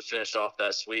probably would have finished off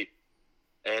that sweep.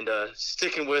 And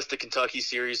sticking with the Kentucky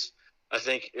series, I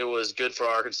think it was good for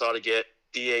Arkansas to get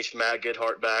DH Matt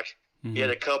Goodhart back. Mm-hmm. He had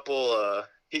a couple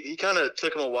he kind of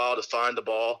took him a while to find the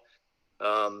ball.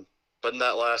 But in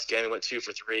that last game, he went 2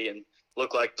 for 3 and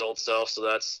looked like his old self, so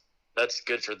that's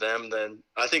good for them. Then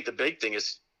I think the big thing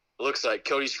is it looks like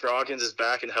Cody Scroggins is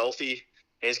back and healthy,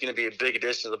 and he's going to be a big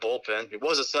addition to the bullpen. He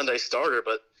was a Sunday starter,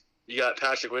 but you got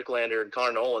Patrick Wicklander and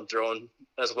Connor Nolan throwing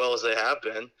as well as they have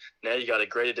been. Now you got a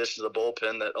great addition to the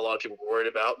bullpen that a lot of people were worried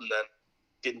about, and then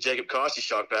getting Jacob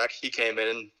Kostychuk back, he came in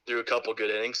and threw a couple good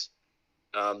innings.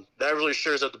 That really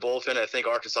shores up the bullpen. I think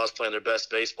Arkansas is playing their best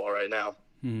baseball right now.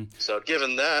 Mm-hmm. So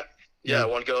given that, I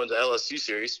want to go into LSU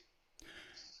series.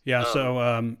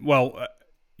 Yeah,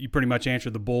 you pretty much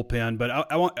answered the bullpen, but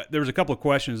there was a couple of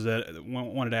questions that I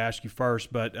wanted to ask you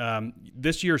first. But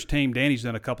this year's team, Danny's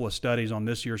done a couple of studies on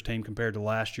this year's team compared to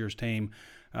last year's team.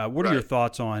 What are your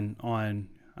thoughts on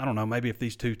I don't know, maybe if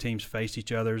these two teams face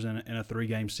each other in a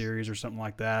 3-game series or something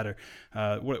like that, or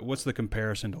what's the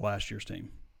comparison to last year's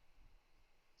team?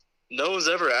 No one's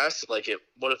ever asked,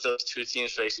 what if those two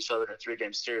teams face each other in a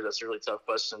 3-game series? That's a really tough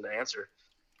question to answer.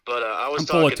 But I'm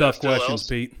full of tough questions,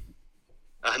 Pete.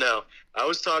 I know. I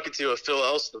was talking to Phil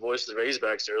Elson, the voice of the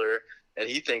Razorbacks, earlier, and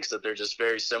he thinks that they're just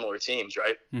very similar teams,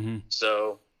 right? Mm-hmm.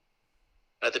 So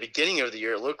at the beginning of the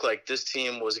year, it looked like this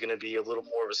team was going to be a little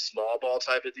more of a small ball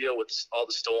type of deal with all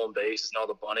the stolen bases and all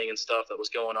the bunting and stuff that was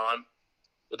going on.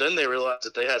 But then they realized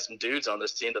that they had some dudes on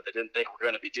this team that they didn't think were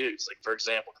going to be dudes. Like, for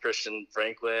example, Christian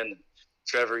Franklin and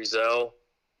Trevor Ezell.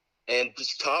 And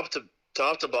just top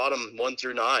to bottom, 1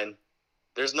 through 9,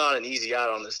 there's not an easy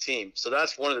out on this team. So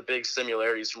that's one of the big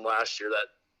similarities from last year that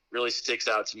really sticks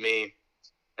out to me.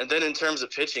 And then in terms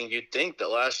of pitching, you'd think that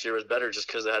last year was better just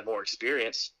because they had more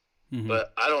experience. Mm-hmm.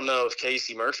 But I don't know if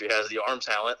Casey Murphy has the arm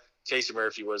talent. Casey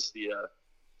Murphy was the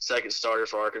second starter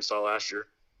for Arkansas last year.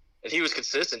 And he was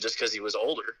consistent just because he was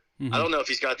older. Mm-hmm. I don't know if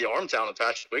he's got the arm talent of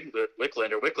Patrick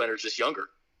Wicklander. Wicklander's just younger.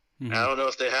 Mm-hmm. I don't know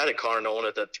if they had a Connor Nolan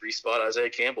at that 3 spot. Isaiah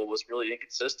Campbell was really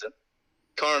inconsistent.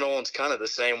 Connor Nolan's kind of the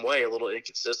same way, a little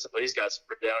inconsistent, but he's got some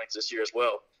downings this year as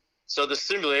well. So the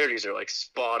similarities are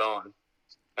spot on.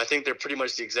 I think they're pretty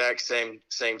much the exact same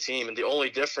team. And the only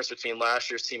difference between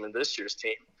last year's team and this year's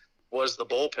team was the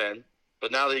bullpen.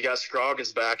 But now that you got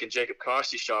Scroggins back and Jacob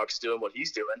Kostychuk's doing what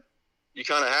he's doing, you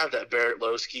kind of have that Barrett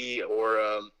Lowski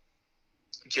or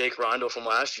Jake Rindle from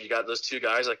last year. You got those two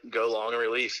guys that can go long in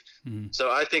relief. Mm-hmm.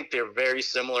 So I think they're very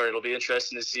similar. It'll be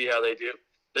interesting to see how they do.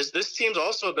 This team's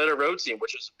also a better road team,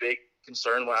 which was a big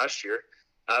concern last year.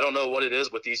 I don't know what it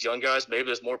is with these young guys. Maybe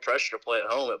there's more pressure to play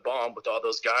at home at Baum with all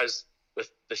those guys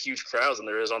with the huge crowds than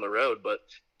there is on the road. But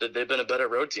they've been a better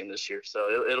road team this year.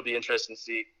 So it'll be interesting to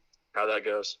see how that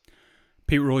goes.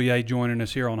 Pete Roulier joining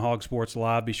us here on Hog Sports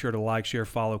Live. Be sure to like, share,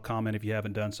 follow, comment if you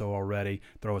haven't done so already.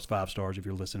 Throw us 5 stars if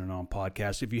you're listening on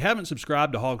podcast. If you haven't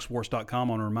subscribed to hogsports.com, I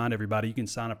want to remind everybody you can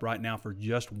sign up right now for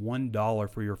just $1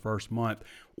 for your first month,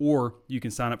 or you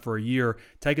can sign up for a year,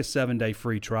 take a 7-day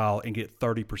free trial, and get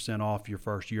 30% off your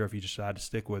first year if you decide to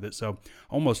stick with it. So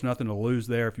almost nothing to lose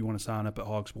there if you want to sign up at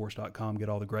hogsports.com, get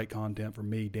all the great content from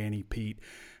me, Danny, Pete.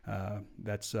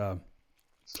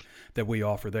 That we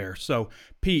offer there. So,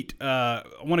 Pete, I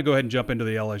want to go ahead and jump into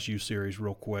the LSU series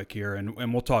real quick here,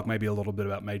 and we'll talk maybe a little bit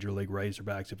about Major League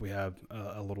Razorbacks if we have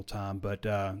a little time, but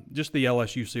just the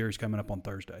LSU series coming up on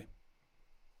Thursday.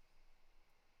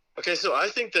 Okay, so I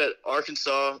think that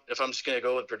Arkansas, if I'm just going to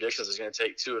go with predictions, is going to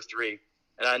take 2 of 3.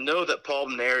 And I know that Paul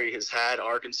Mainieri has had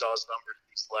Arkansas's number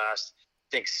these last,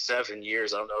 I think, 7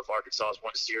 years. I don't know if Arkansas has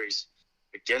won a series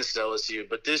against LSU,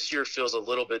 but this year feels a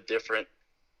little bit different.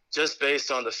 Just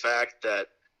based on the fact that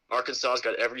Arkansas's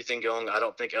got everything going. I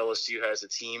don't think LSU has a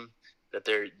team that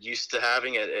they're used to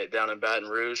having down in Baton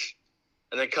Rouge.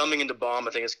 And then coming into Baum,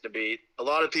 I think it's going to be – a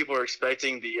lot of people are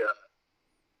expecting the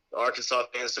Arkansas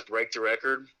fans to break the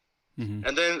record. Mm-hmm.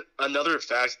 And then another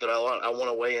fact that I want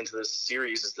to weigh into this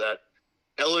series is that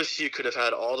LSU could have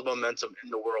had all the momentum in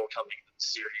the world coming into the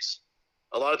series.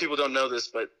 A lot of people don't know this,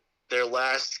 but their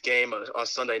last game on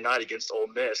Sunday night against Ole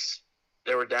Miss –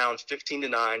 they were down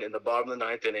 15-9 in the bottom of the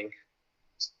 9th inning.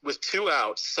 With 2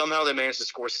 outs, somehow they managed to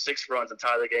score 6 runs and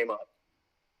tie the game up.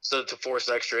 So to force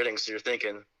extra innings, so you're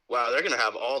thinking, wow, they're going to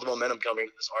have all the momentum coming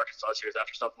to this Arkansas series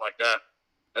after something like that.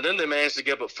 And then they managed to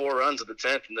get up 4 runs at the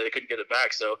 10th, and they couldn't get it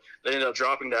back. So they ended up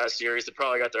dropping that series. They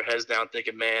probably got their heads down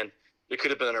thinking, man, they could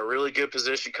have been in a really good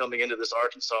position coming into this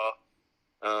Arkansas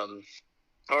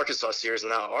series.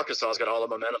 And now Arkansas's got all the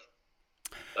momentum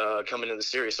coming into the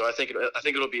series. So I think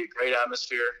it'll be a great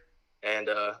atmosphere, and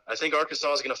I think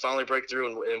Arkansas is going to finally break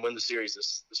through and win the series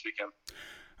this weekend.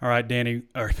 All right, Danny,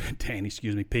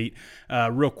 Pete.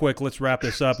 Real quick, let's wrap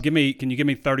this up. Can you give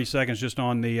me 30 seconds just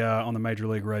on the Major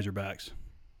League Razorbacks?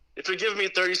 If you give me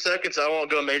 30 seconds, I won't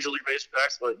go Major League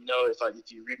Razorbacks, but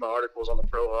if you read my articles on the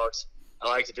Pro Hogs, I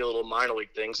like to do a little minor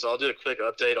league thing. So I'll do a quick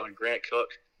update on Grant Cook,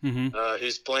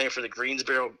 who's playing for the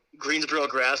Greensboro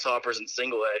Grasshoppers in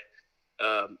Single A.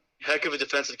 Heck of a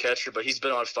defensive catcher, but he's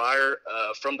been on fire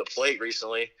from the plate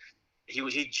recently.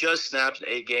 He just snapped an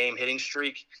 8-game hitting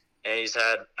streak, and he's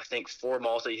had, I think, 4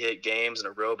 multi-hit games in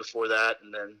a row before that,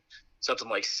 and then something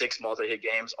like 6 multi-hit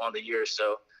games on the year.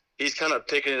 So he's kind of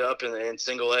picking it up in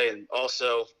Single A, and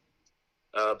also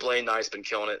Blaine Knight's been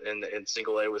killing it in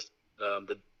Single A with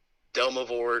the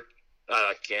Delmavor.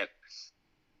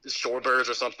 The Shorebirds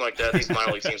or something like that. These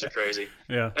minor league teams are crazy.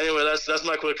 Yeah. Anyway, that's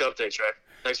my quick update, Trey.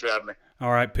 Thanks for having me. All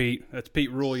right, Pete. That's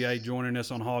Pete Roulier joining us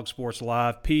on Hog Sports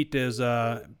Live. Pete's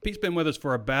been with us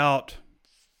for about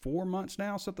 4 months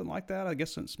now, something like that. I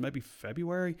guess since maybe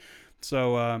February.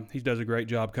 So he does a great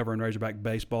job covering Razorback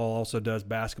baseball. Also does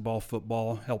basketball,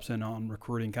 football, helps in on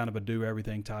recruiting, kind of a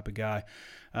do-everything type of guy.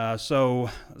 So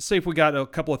let's see if we got a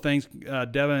couple of things.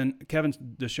 Kevin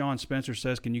Deshaun Spencer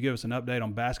says, can you give us an update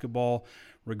on basketball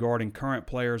regarding current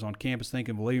players on campus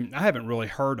thinking and believing? I haven't really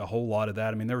heard a whole lot of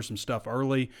that. I mean, there was some stuff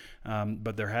early,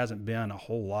 but there hasn't been a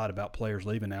whole lot about players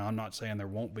leaving now. I'm not saying there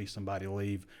won't be somebody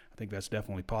leave. I think that's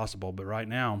definitely possible, but right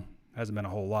now hasn't been a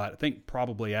whole lot. I think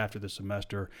probably after the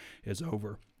semester is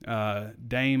over.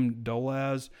 Dame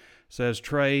Dolaz says,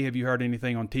 Trey, have you heard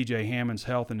anything on TJ Hammond's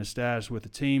health and his status with the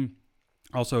team?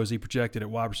 Also, is he projected at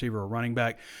wide receiver or running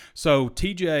back? So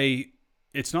TJ,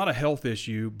 it's not a health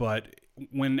issue, but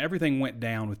when everything went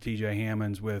down with TJ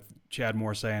Hammonds, with Chad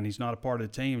Moore saying he's not a part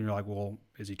of the team, and you're like, well,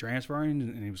 is he transferring?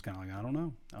 And he was kind of like, I don't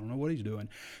know what he's doing.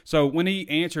 So when he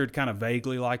answered kind of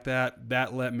vaguely like that,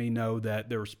 that let me know that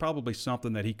there was probably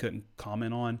something that he couldn't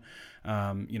comment on,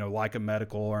 like a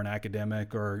medical or an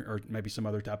academic or maybe some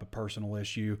other type of personal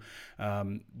issue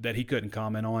that he couldn't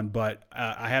comment on. But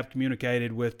I have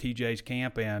communicated with TJ's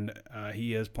camp, and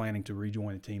he is planning to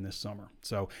rejoin the team this summer.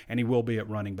 So, and he will be at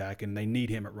running back, and they need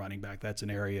him at running back. That's an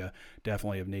area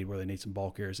definitely of need where they need some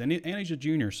ball carriers. And he's a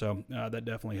junior, so that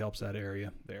definitely helps that area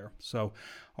there. So,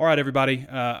 all right, everybody,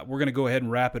 we're going to go ahead and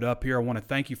wrap it up here. I want to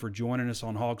thank you for joining us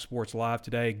on Hog Sports Live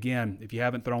today. Again, if you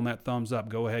haven't thrown that thumbs up,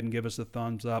 go ahead and give us a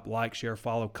thumbs up, like, share,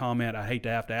 follow, comment. I hate to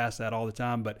have to ask that all the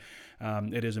time, but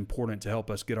it is important to help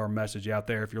us get our message out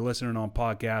there. If you're listening on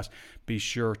podcast, be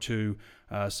sure to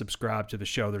subscribe to the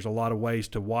show. There's a lot of ways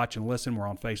to watch and listen. We're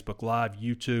on Facebook Live,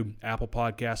 YouTube, Apple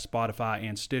Podcasts, Spotify,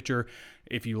 and Stitcher.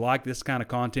 if you like this kind of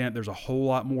content, there's a whole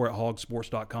lot more at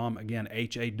hogsports.com. Again,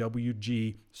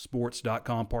 HAWG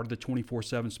sports.com, part of the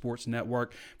 24/7 Sports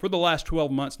Network. For the last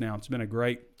 12 months now, it's been a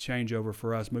great changeover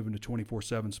for us moving to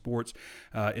 24/7 Sports.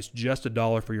 It's just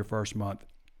 $1 for your first month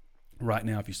right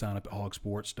now if you sign up at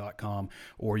hogsports.com,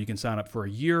 or you can sign up for a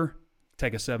year,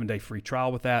 take a 7-day free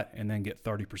trial with that, and then get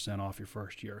 30% off your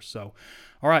first year. So,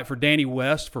 all right, for Danny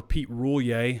West, for Pete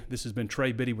Roulier, this has been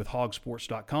Trey Biddy with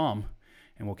hogsports.com,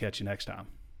 and we'll catch you next time.